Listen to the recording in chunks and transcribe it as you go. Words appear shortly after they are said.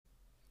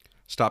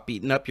Stop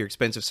beating up your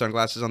expensive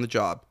sunglasses on the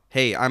job.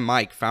 Hey, I'm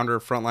Mike, founder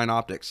of Frontline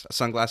Optics, a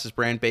sunglasses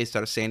brand based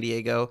out of San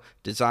Diego,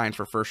 designed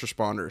for first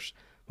responders.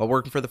 While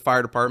working for the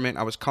fire department,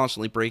 I was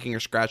constantly breaking or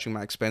scratching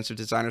my expensive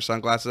designer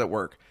sunglasses at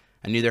work.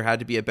 I knew there had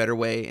to be a better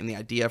way, and the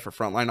idea for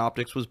Frontline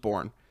Optics was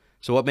born.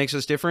 So what makes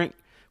us different?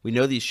 We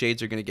know these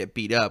shades are going to get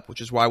beat up, which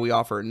is why we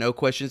offer a no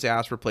questions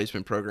asked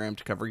replacement program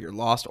to cover your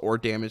lost or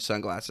damaged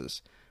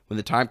sunglasses. When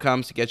the time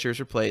comes to get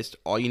yours replaced,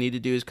 all you need to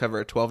do is cover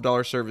a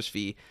 $12 service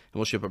fee, and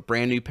we'll ship a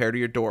brand new pair to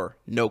your door,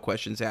 no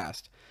questions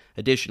asked.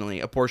 Additionally,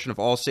 a portion of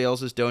all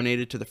sales is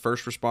donated to the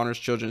First Responders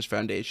Children's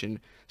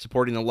Foundation,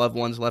 supporting the loved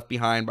ones left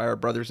behind by our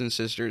brothers and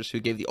sisters who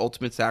gave the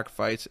ultimate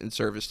sacrifice in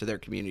service to their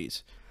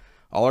communities.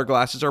 All our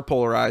glasses are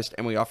polarized,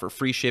 and we offer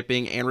free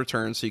shipping and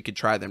returns so you can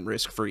try them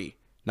risk-free.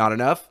 Not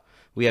enough?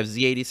 We have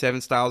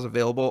Z87 styles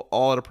available,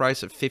 all at a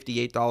price of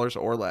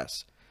 $58 or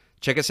less.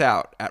 Check us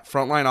out at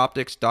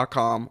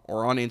frontlineoptics.com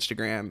or on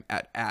Instagram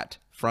at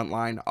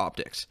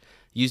frontlineoptics.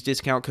 Use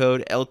discount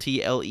code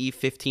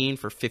LTLE15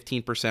 for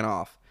 15%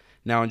 off.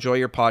 Now enjoy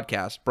your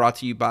podcast, brought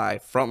to you by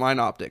Frontline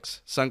Optics,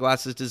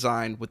 sunglasses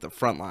designed with the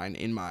frontline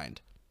in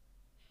mind.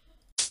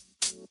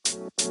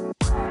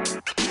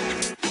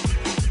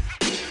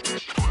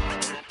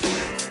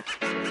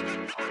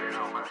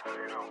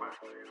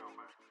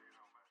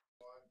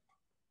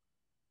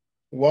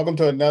 Welcome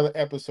to another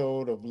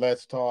episode of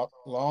Let's Talk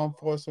Law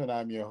Enforcement.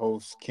 I'm your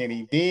host,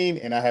 Kenny Dean,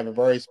 and I have a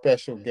very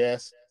special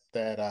guest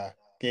that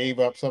gave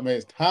up some of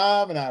his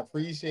time, and I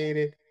appreciate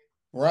it.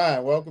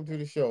 Ryan, welcome to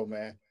the show,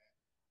 man.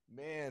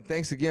 Man,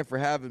 thanks again for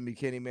having me,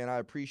 Kenny, man. I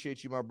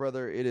appreciate you, my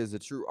brother. It is a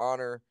true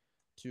honor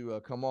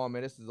to come on,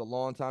 man. This is a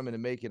long time in the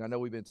making. I know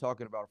we've been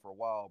talking about it for a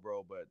while,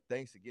 bro, but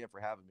thanks again for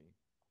having me.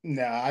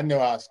 Nah, I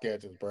know our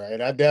schedules, bro,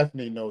 and I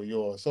definitely know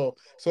yours. So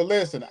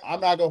listen, I'm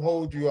not gonna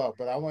hold you up,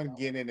 but I want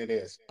to get into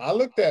this. I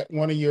looked at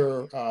one of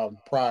your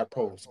prior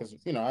posts because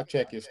I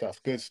check your stuff,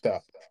 good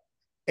stuff.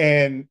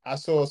 And I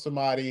saw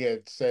somebody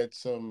had said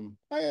some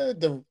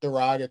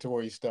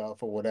derogatory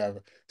stuff or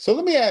whatever. So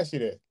let me ask you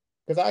this,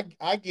 because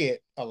I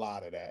get a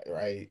lot of that,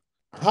 right?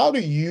 How do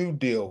you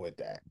deal with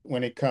that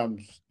when it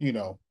comes,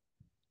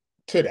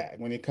 to that?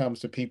 When it comes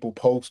to people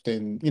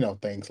posting,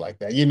 things like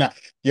that.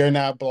 You're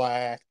not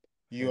black,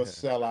 you're a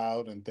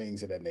sellout and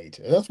things of that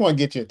nature. I just want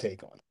to get your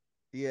take on it.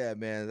 Yeah,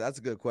 man, that's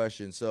a good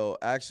question. So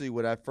actually,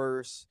 when I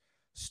first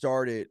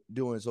started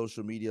doing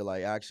social media,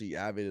 like actually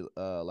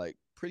like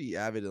pretty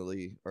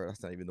avidly, or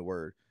that's not even the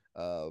word.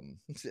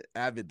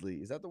 Avidly,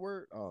 is that the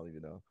word? I don't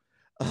even know.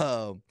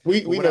 But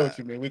We when know I, what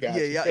you mean. We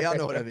yeah, got you. y'all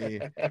know what I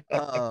mean.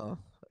 Uh,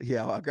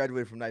 yeah, I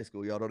graduated from night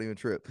school. Y'all don't even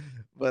trip.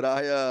 But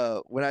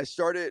when I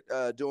started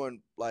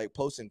doing like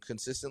posting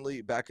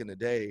consistently back in the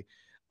day,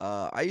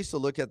 I used to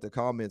look at the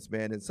comments,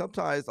 man, and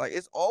sometimes like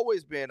it's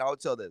always been. I would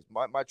tell this.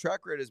 My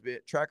track record has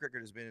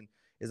been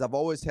is I've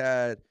always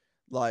had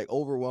like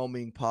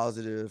overwhelming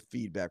positive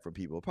feedback from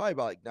people. Probably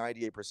about like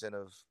 98%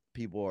 of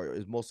people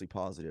is mostly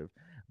positive.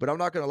 But I'm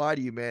not gonna lie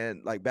to you,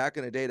 man. Like back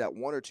in the day, that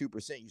 1 or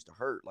 2% used to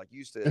hurt. Like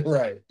used to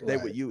Right, they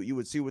would right, you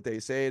would see what they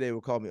say. They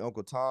would call me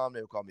Uncle Tom.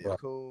 They would call me a right,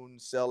 coon, right.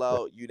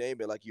 sellout, you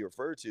name it, like you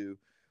refer to.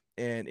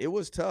 And it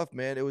was tough,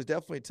 man. It was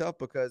definitely tough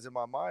because in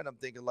my mind, I'm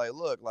thinking like,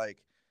 look,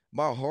 like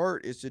my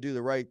heart is to do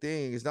the right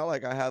thing. It's not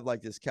like I have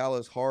like this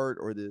callous heart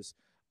or this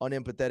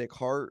unempathetic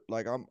heart.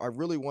 Like I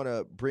really want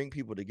to bring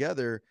people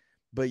together,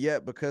 but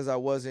yet because I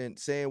wasn't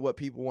saying what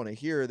people want to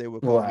hear, they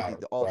would call me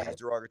Right, all these right.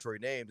 derogatory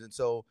names. And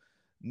so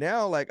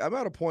now, like I'm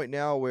at a point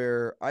now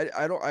where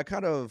I don't I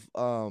kind of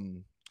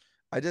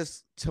I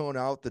just tone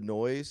out the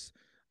noise.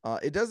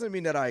 It doesn't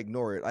mean that I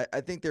ignore it. I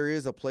think there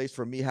is a place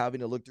for me having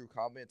to look through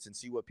comments and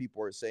see what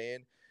people are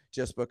saying,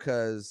 just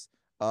because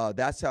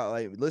that's how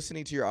like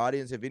listening to your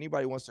audience. If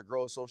anybody wants to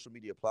grow a social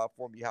media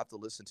platform, you have to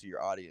listen to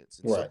your audience.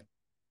 And so Right.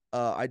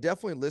 I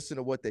definitely listen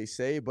to what they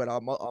say, but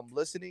I'm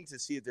listening to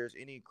see if there's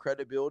any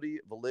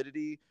credibility,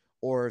 validity,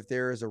 or if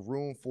there is a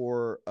room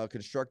for a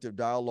constructive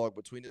dialogue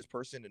between this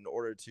person in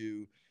order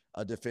to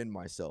defend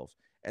myself.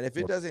 And if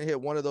it doesn't hit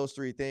one of those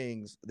three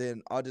things,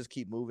 then I'll just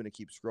keep moving and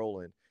keep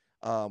scrolling.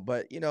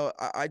 But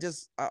I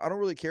don't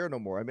really care no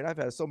more. I mean, I've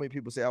had so many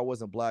people say I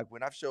wasn't black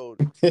when I've showed.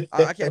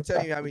 I can't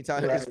tell you how many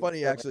times. It's Right,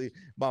 funny right. actually.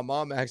 My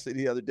mom actually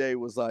the other day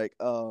was like,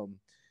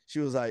 she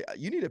was like,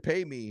 "You need to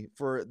pay me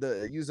for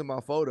the using my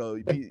photo,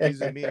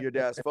 using me and your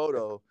dad's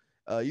photo.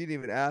 You didn't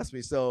even ask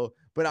me." So,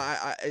 but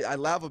I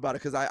laugh about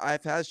it because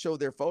I've had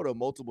showed their photo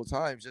multiple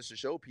times just to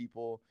show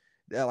people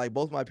that like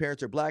both my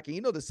parents are black. And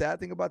you know the sad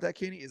thing about that,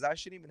 Kenny, is I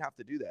shouldn't even have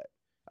to do that.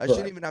 I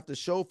shouldn't Right, even have to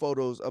show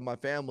photos of my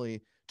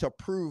family to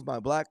prove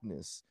my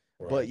blackness.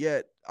 But right.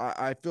 yet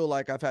I feel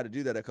like I've had to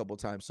do that a couple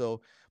times.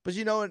 So, but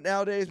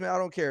nowadays, man, I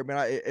don't care,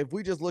 man. If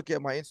we just look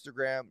at my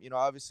Instagram,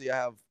 obviously I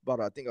have about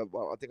I think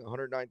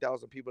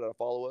 109,000 people that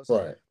follow us,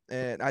 Right.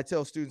 and I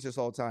tell students this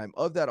all the time.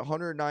 Of that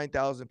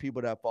 109,000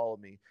 people that follow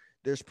me,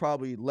 there's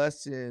probably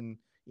less than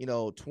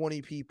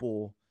 20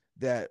 people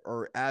that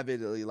are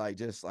avidly like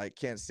just like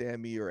can't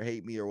stand me or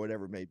hate me or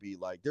whatever it may be.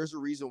 Like there's a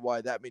reason why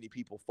that many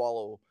people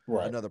follow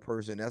Right. another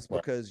person. That's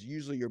Right. because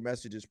usually your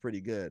message is pretty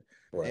good.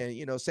 Right.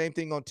 And same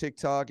thing on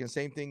TikTok and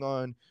same thing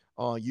on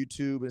on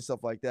YouTube and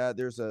stuff like that.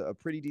 There's a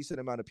pretty decent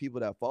amount of people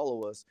that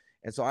follow us,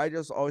 and so I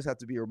just always have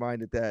to be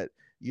reminded that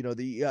you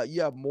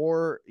have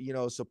more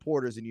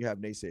supporters than you have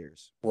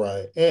naysayers.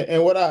 Right.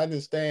 And what I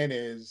understand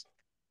is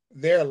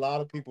there are a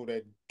lot of people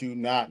that do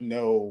not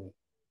know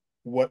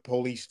what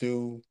police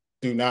do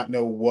not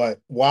know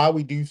why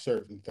we do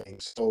certain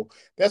things. So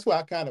that's why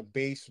I kind of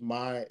base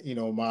my,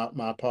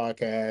 my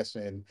podcast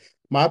and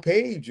my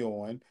page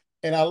on.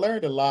 And I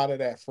learned a lot of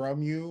that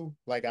from you.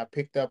 Like I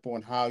picked up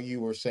on how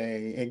you were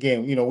saying,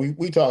 again,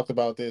 we talked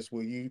about this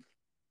where you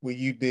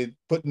did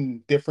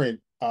putting different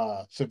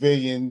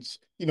civilians,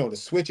 the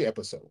switch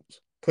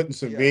episodes, putting Yeah.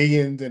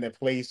 civilians in the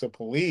place of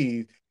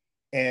police.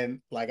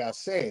 And like I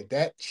said,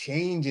 that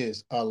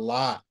changes a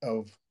lot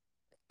of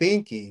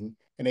thinking,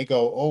 and they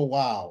go, oh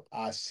wow,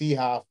 I see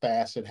how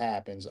fast it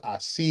happens. I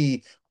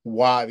see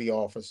why the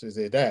officers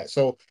did that.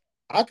 So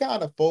I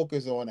kind of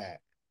focus on that.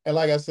 And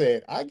like I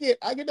said, I get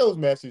those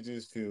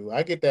messages too.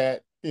 I get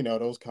that,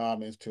 those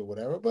comments too,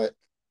 whatever. But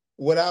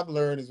what I've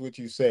learned is what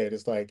you said.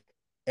 It's like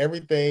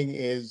everything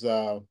is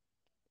the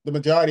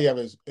majority of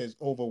it is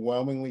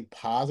overwhelmingly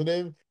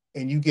positive,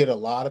 and you get a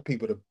lot of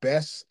people.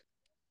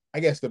 I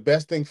guess the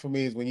best thing for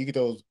me is when you get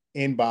those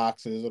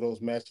inboxes or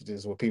those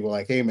messages where people are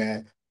like, hey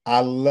man,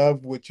 I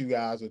love what you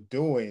guys are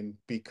doing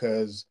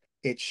because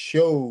it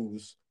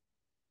shows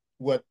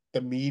what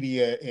the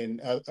media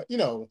and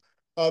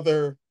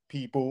other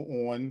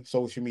people on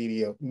social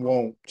media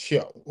won't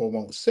show or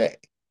won't say,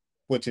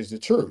 which is the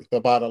truth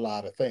about a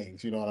lot of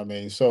things. You know what I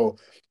mean? So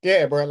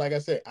yeah, bro. Like I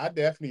said, I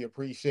definitely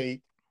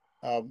appreciate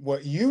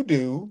what you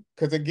do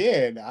because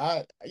again,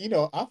 I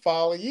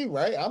follow you,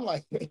 right? I'm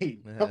like, hey,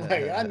 I'm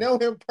like, I know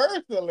him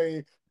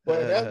personally,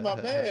 but that's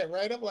my man,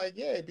 right? I'm like,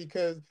 yeah,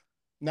 because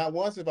not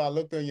once have I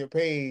looked on your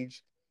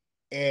page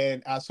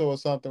and I saw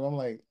something, I'm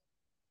like,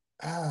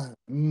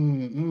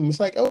 it's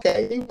like,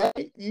 okay,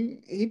 right.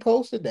 He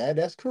posted that.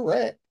 That's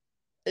correct.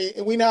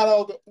 And we're not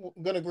all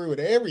gonna agree with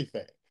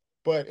everything,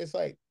 but it's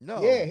like, yeah,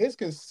 No, his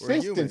we're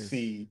humans.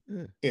 consistency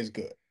is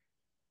good.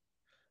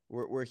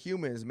 We're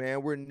humans,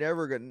 man. We're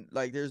never gonna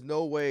like. There's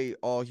no way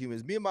all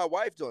humans. Me and my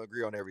wife don't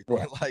agree on everything.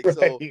 Right, Like right,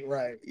 so, right,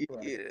 right. you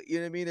know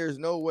what I mean. There's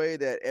no way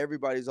that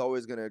everybody's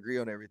always gonna agree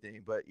on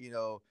everything. But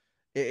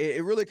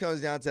it really comes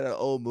down to that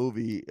old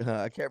movie.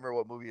 I can't remember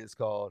what movie it's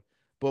called.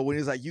 But when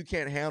he's like, you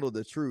can't handle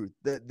the truth.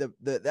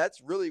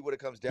 That's really what it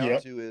comes down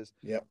Yep, to is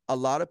yep. a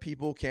lot of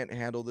people can't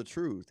handle the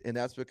truth, and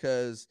that's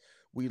because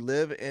we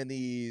live in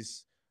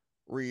these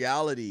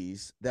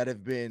realities that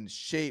have been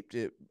shaped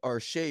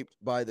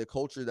by the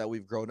culture that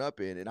we've grown up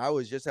in. And I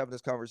was just having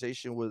this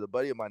conversation with a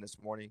buddy of mine this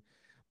morning,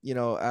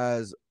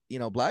 as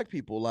black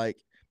people, like,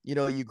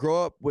 you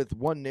grow up with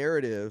one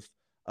narrative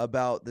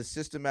about the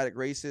systematic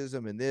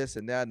racism and this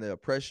and that and the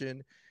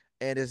oppression.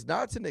 And it's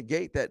not to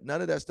negate that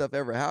none of that stuff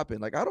ever happened.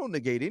 Like, I don't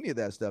negate any of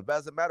that stuff.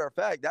 As a matter of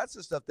fact, that's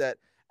the stuff that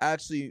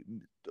actually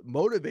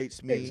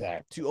motivates me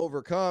Exactly. to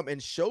overcome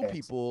and show Yes.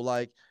 people,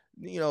 like,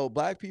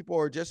 black people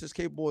are just as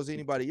capable as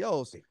anybody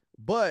else.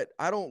 But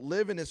I don't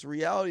live in this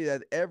reality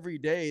that every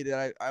day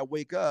that I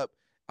wake up,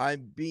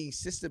 I'm being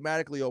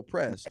systematically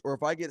oppressed. Or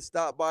if I get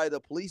stopped by the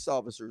police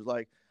officers,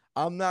 like,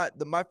 I'm not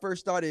my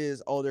first thought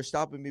is, oh, they're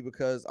stopping me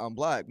because I'm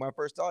black. My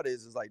first thought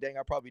is like, dang,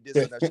 I probably did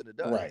something I shouldn't have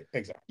done. Right.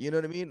 Exactly. You know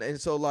what I mean? And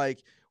so,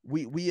 like,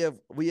 we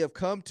have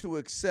come to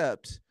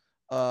accept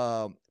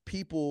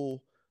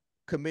people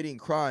committing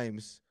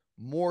crimes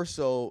more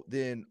so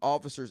than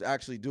officers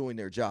actually doing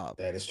their job.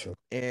 That is true.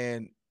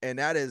 And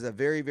that is a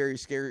very, very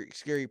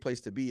scary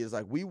place to be. Is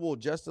like, we will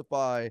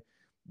justify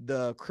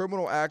the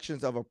criminal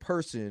actions of a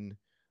person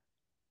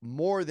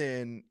more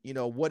than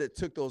what it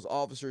took those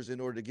officers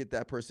in order to get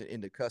that person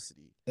into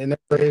custody. And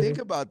that's And crazy. think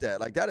about that.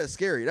 Like, that is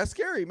scary. That's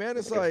scary, man.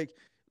 It's like,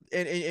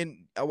 and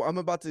I'm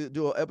about to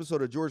do an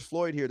episode of George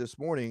Floyd here this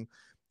morning,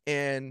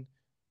 and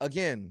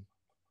again,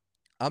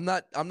 I'm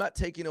not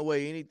taking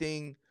away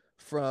anything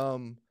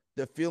from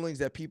the feelings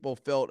that people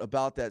felt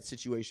about that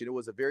situation. It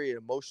was a very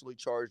emotionally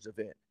charged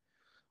event.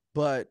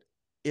 But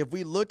if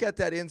we look at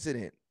that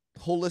incident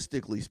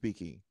holistically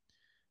speaking,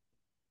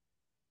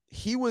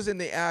 he was in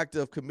the act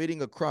of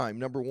committing a crime,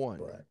 number one.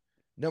 Right.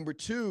 Number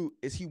two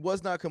is he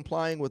was not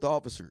complying with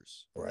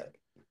officers. Right.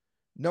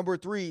 Number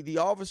three, the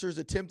officers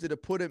attempted to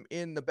put him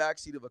in the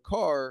backseat of a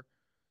car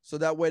so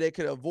that way they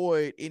could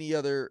avoid any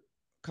other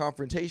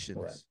confrontations.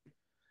 Right.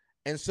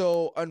 And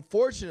so,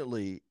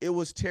 unfortunately, it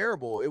was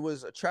terrible. It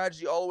was a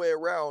tragedy all the way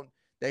around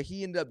that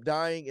he ended up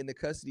dying in the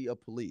custody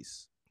of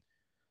police.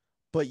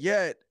 But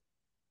yet,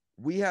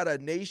 we had a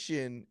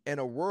nation and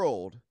a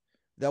world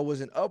that was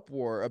in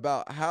uproar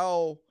about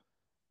how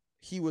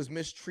he was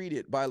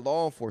mistreated by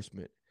law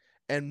enforcement.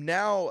 And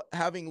now,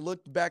 having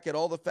looked back at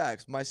all the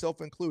facts, myself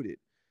included,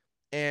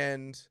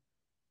 and,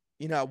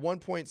 at one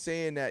point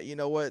saying that,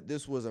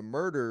 this was a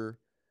murder,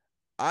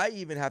 I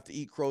even have to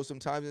eat crow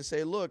sometimes and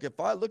say, look, if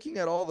I looking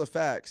at all the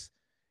facts,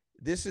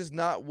 this is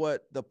not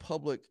what the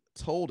public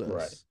told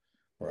us.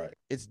 Right.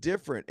 It's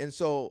different. And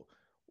so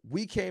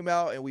we came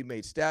out and we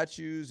made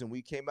statues and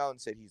we came out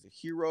and said he's a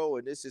hero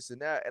and this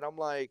and that. And I'm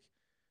like,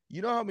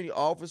 You know how many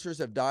officers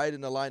have died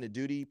in the line of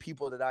duty?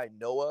 People that I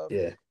know of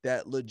Yeah.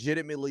 that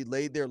legitimately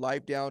laid their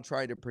life down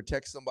trying to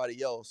protect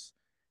somebody else,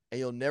 and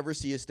you'll never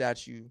see a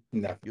statue.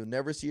 No. You'll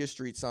never see a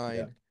street sign.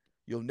 Yeah.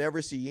 You'll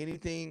never see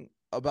anything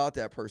about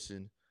that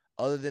person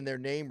other than their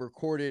name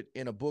recorded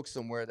in a book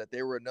somewhere that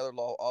they were another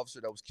law officer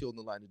that was killed in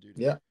the line of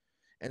duty. Yeah.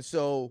 And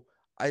so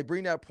I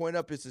bring that point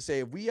up is to say,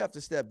 if we have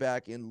to step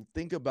back and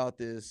think about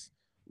this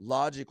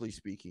logically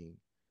speaking,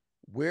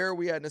 where are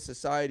we at in a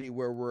society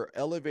where we're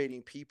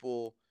elevating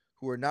people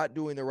who are not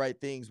doing the right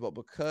things, but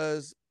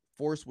because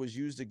force was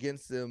used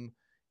against them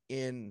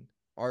in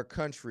our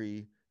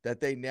country, that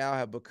they now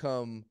have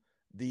become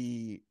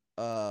the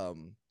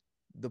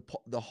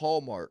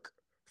hallmark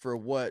for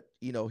what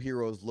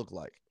heroes look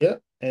like. Yeah.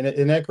 And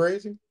isn't that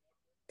crazy?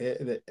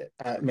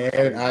 Man,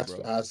 Crazy,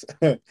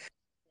 bro.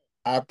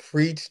 I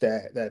preach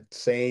that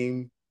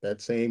same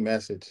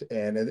message,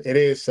 and it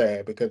is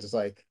sad because it's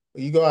like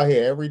you go out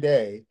here every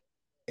day,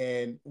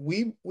 and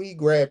we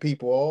grab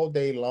people all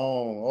day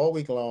long, all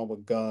week long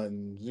with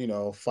guns,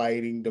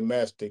 fighting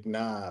domestic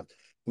knives.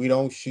 We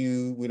don't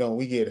shoot,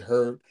 we get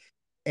hurt,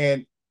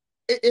 and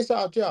it's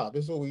our job.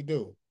 It's what we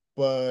do.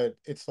 But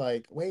it's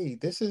like,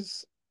 wait,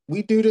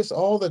 we do this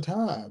all the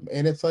time,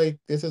 and it's like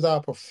this is our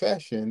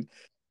profession.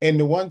 And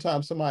the one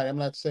time somebody, I'm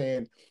not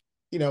saying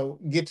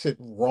gets it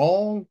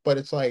wrong, but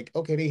it's like,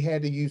 okay, they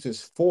had to use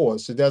this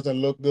force. It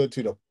doesn't look good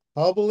to the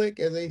public,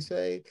 as they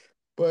say,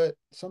 but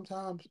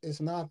sometimes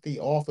it's not the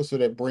officer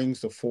that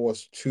brings the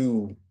force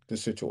to the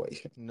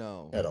situation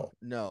No, at all.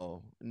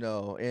 no.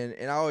 And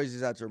I always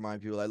just have to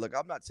remind people, like, look,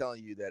 I'm not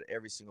telling you that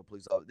every single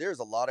police officer. There's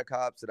a lot of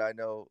cops that I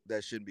know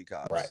that shouldn't be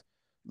Right. cops.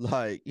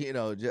 Like, and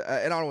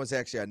I don't want to say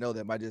actually I know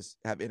them. I just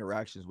have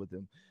interactions with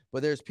them.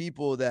 But there's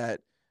people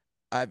that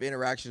I have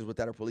interactions with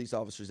that are police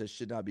officers that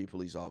should not be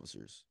police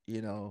officers.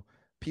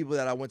 People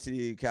that I went to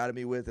the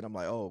academy with, and I'm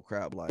like, oh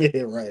crap, like,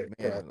 Yeah, right,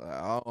 man,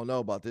 I don't know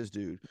about this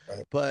dude.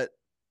 right. But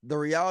the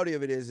reality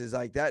of it is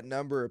like that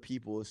number of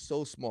people is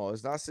so small.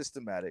 It's not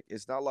systematic.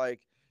 It's not like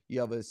you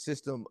have a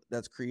system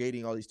that's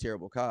creating all these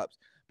terrible cops.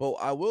 But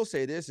I will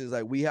say this is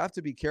like we have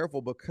to be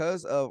careful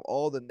because of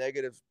all the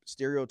negative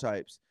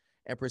stereotypes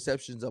and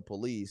perceptions of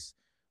police.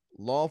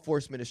 Law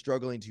enforcement is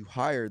struggling to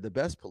hire the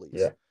best police.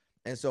 Yeah.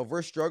 And so if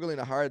we're struggling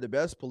to hire the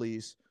best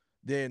police,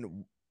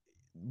 then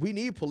we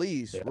need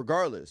police Yeah.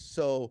 regardless.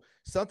 So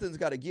something's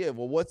got to give.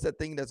 Well, what's that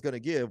thing that's going to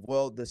give?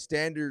 Well, the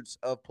standards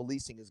of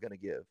policing is going to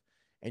give.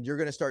 And you're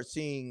going to start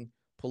seeing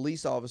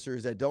police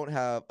officers that don't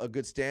have a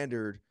good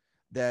standard,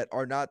 that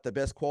are not the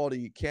best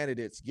quality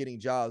candidates, getting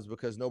jobs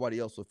because nobody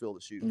else will fill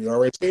the shoes. You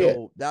already see it.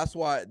 So that's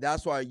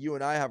why you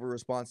and I have a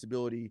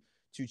responsibility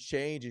to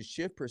change and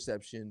shift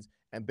perceptions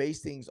and base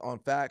things on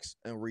facts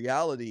and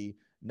reality,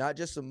 not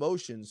just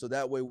emotions. So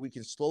that way we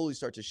can slowly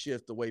start to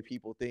shift the way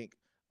people think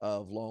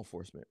of law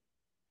enforcement.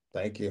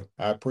 Thank you.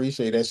 I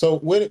appreciate that. So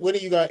when are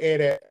you gonna air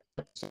that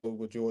episode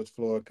with George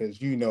Floyd? Because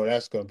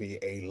that's gonna be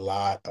a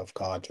lot of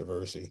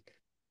controversy.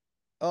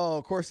 Oh,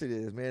 of course it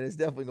is, man. It's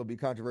definitely gonna be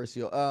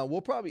controversial.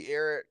 We'll probably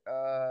air it.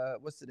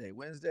 What's today?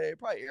 Wednesday.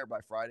 Probably air by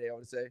Friday, I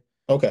would say.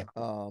 Okay.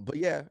 But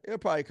yeah, it'll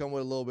probably come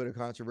with a little bit of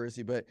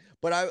controversy. But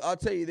I'll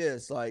tell you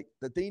this: like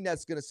the thing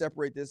that's gonna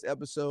separate this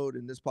episode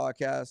and this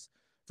podcast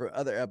from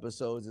other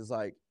episodes is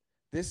like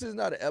this is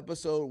not an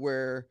episode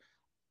where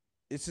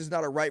this is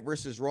not a right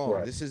versus wrong.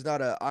 Right. This is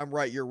not a I'm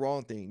right, you're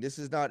wrong thing. This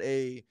is not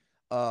a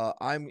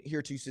I'm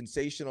here to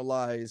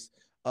sensationalize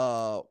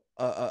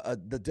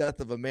the death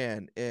of a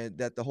man and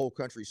that the whole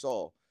country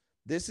saw.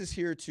 This is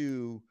here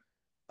to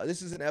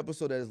this is an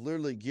episode that is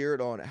literally geared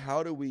on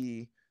how do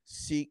we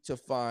seek to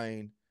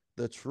find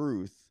the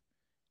truth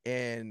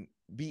and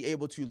be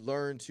able to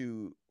learn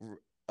to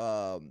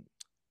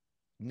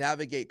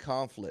navigate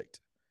conflict.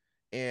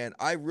 And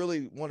I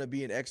really want to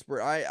be an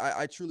expert.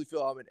 I truly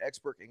feel I'm an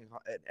expert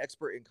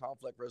in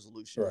conflict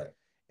resolution. Right.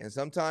 And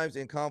sometimes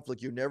in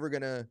conflict, you're never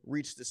gonna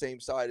reach the same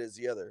side as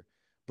the other,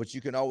 but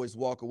you can always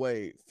walk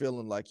away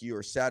feeling like you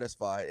are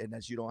satisfied and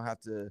that you don't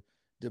have to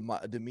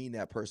demean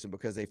that person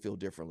because they feel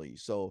differently.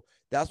 So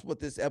that's what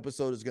this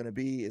episode is going to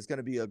be. It's going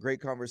to be a great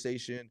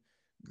conversation,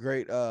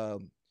 great,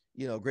 great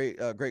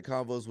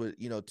convos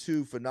with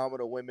two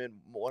phenomenal women.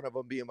 One of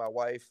them being my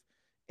wife.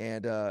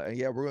 And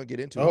yeah, we're gonna get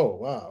into it. Oh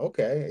wow,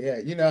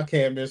 okay, yeah. I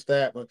can't miss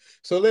that one.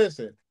 So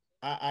listen,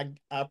 I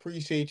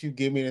appreciate you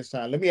giving me this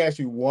time. Let me ask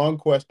you one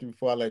question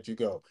before I let you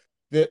go.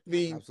 The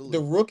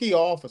rookie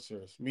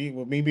officers, me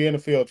being a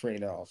field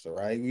training officer,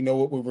 right? We know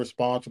what we're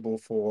responsible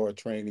for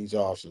training these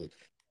officers.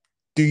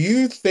 Do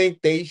you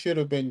think they should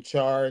have been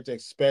charged,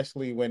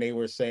 especially when they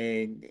were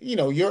saying,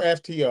 you're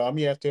FTO, I'm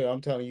your FTO,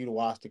 I'm telling you to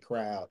watch the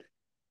crowd.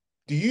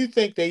 Do you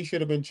think they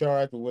should have been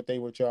charged with what they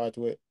were charged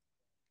with?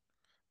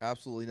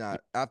 Absolutely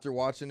not. After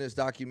watching this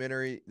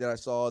documentary that I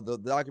saw, the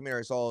documentary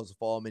I saw was The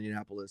Fall of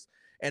Minneapolis.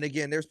 And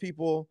again, there's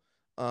people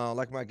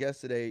like my guest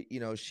today,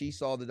 she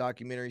saw the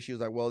documentary. She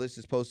was like, well, this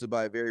is posted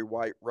by a very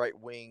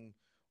right-wing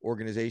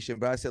organization.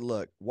 But I said,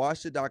 look,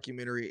 watch the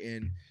documentary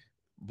and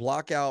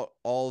block out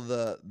all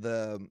the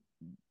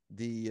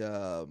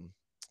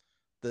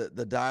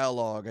the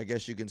dialogue, I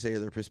guess you can say, or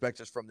the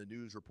perspectives from the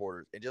news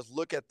reporters, and just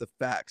look at the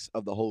facts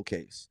of the whole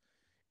case.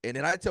 And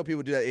then I tell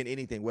people to do that in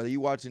anything, whether you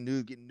watching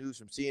news, getting news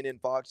from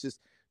CNN, Fox, just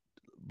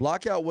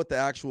block out what the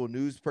actual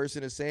news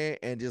person is saying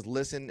and just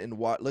listen and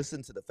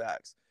listen to the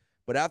facts.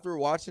 But after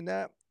watching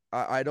that,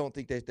 I don't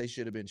think that they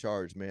should have been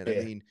charged, man. Yeah.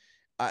 I mean,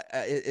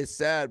 it's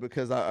sad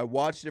because I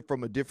watched it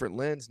from a different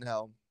lens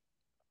now,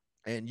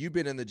 and you've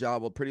been in the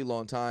job a pretty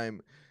long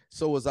time.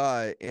 So was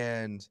I,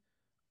 and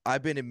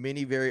I've been in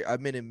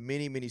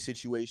many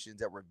situations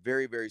that were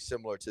very, very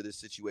similar to this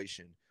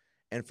situation.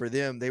 And for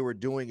them, they were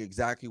doing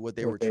exactly what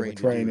they were trained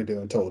to do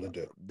and told to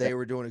do. They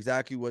were doing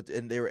exactly what,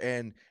 and they were,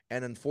 and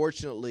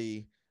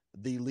unfortunately,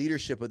 the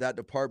leadership of that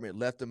department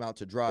left them out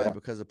to dry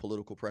because of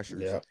political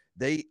pressures. Yeah.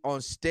 They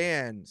on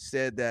stand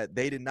said that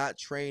they did not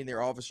train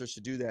their officers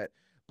to do that,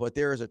 but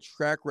there is a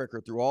track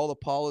record through all the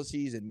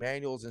policies and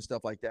manuals and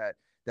stuff like that,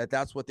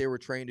 that's what they were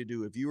trained to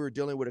do. If you were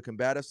dealing with a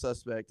combative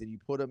suspect and you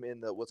put them in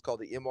the what's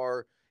called the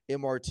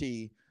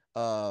MRT,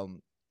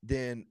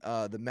 then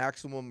the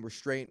maximum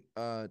restraint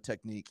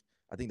technique,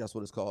 I think that's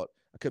what it's called.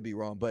 I could be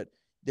wrong, but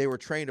they were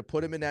trained to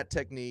put them in that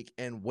technique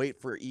and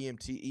wait for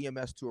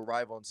EMS to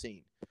arrive on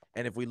scene.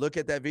 And if we look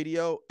at that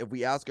video, if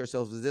we ask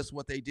ourselves, is this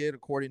what they did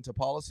according to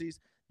policies?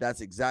 That's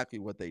exactly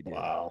what they did.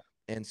 Wow.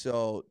 And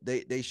so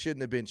they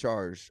shouldn't have been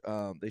charged.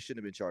 They shouldn't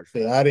have been charged.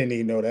 Yeah, I didn't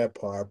even know that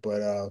part,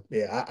 but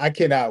yeah, I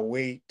cannot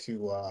wait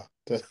to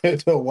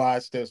to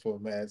watch this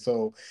one, man.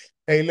 So,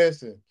 hey,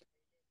 listen,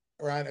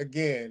 Ryan,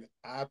 again,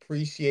 I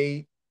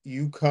appreciate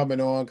you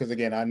coming on because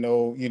again, I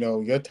know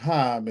your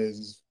time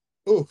is,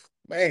 oof,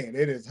 man,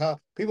 it is hard.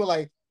 People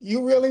like,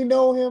 you really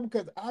know him?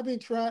 Because I've been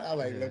trying. I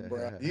like, look,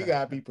 bro, you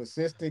gotta be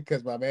persistent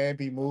because my man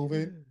be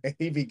moving and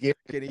he be getting.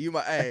 Kenny, you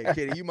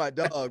my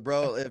dog,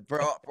 bro.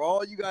 For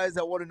all you guys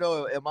that want to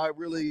know, am I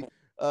really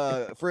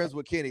friends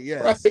with Kenny?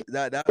 Yes,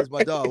 right. that is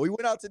my dog. We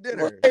went out to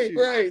dinner.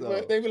 Right. So.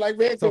 But they be like,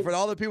 man. So for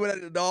all the people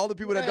that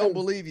don't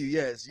believe you,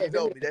 yes, you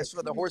know me. That's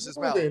from the horse's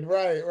mouth.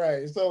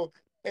 Right. So,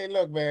 hey,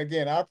 look, man.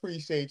 Again, I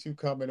appreciate you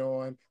coming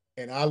on,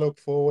 and I look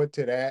forward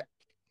to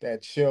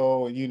that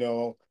show.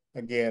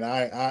 Again,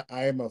 I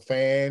am a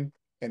fan,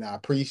 and I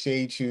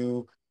appreciate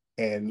you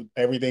and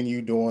everything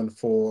you're doing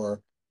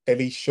for at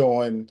least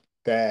showing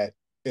that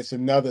it's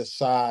another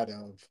side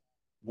of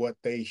what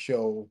they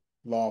show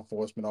law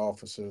enforcement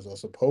officers are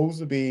supposed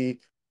to be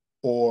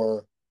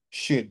or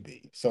should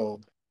be.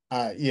 So,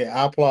 I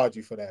applaud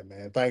you for that,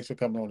 man. Thanks for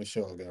coming on the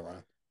show again,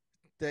 Ryan.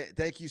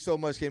 Thank you so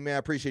much, Ken, man. I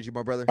appreciate you,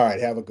 my brother. All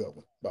right, have a good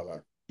one. Bye-bye.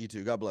 You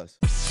too. God bless.